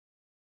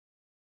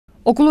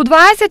Околу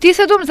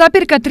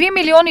 27,3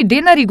 милиони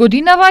денари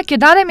годинава ќе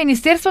даде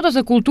Министерството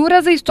за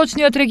култура за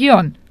источниот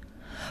регион.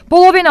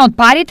 Половина од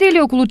парите,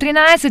 или околу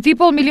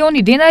 13,5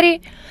 милиони денари,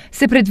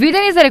 се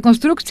предвидени за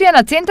реконструкција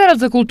на Центарот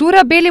за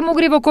култура Бели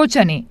Мугри во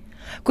Кочани,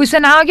 кој се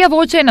наоѓа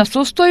во очајна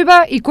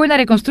состојба и кој на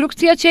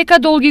реконструкција чека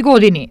долги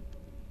години.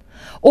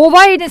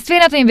 Ова е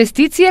единствената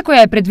инвестиција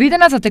која е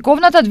предвидена за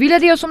тековната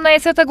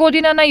 2018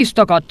 година на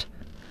ИСТОКОТ.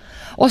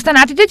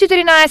 Останатите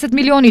 14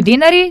 милиони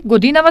денари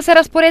годинава се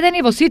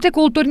распоредени во сите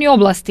културни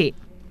области.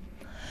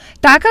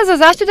 Така, за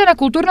заштита на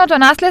културното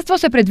наследство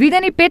се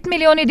предвидени 5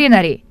 милиони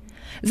денари,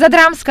 за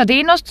драмска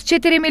дејност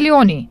 4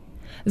 милиони,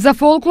 за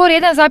фолклор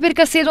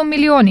 1,7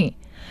 милиони,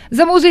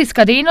 за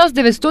музејска дејност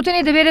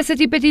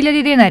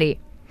 995.000 денари,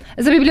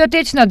 за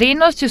библиотечна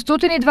дејност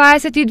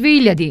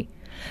 622.000,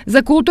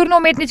 за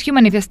културно-уметнички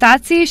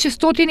манифестации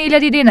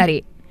 600.000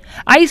 денари,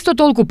 а исто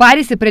толку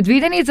пари се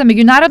предвидени за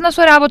меѓународна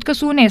соработка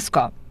со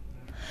УНЕСКО.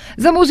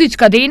 За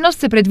музичка дејност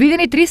се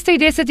предвидени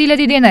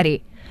 310.000 денари,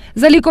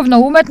 за ликовна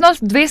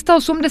уметност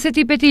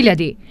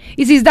 285.000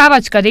 и за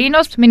издавачка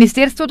дејност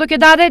Министерството ќе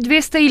даде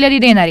 200.000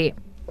 денари.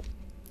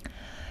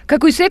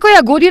 Како и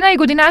секоја година и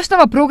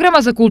годинашнава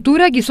програма за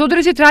култура ги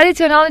содржи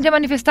традиционалните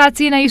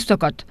манифестации на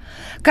ИСТОКОТ,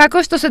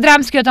 како што се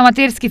драмскиот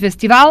аматерски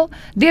фестивал,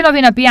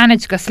 денови на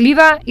пијанечка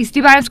слива,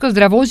 истивајанско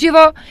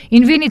здравоживо,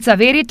 инвиница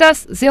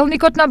веритас,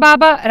 зелникот на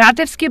баба,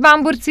 ратевски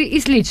бамбурци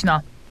и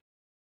слично.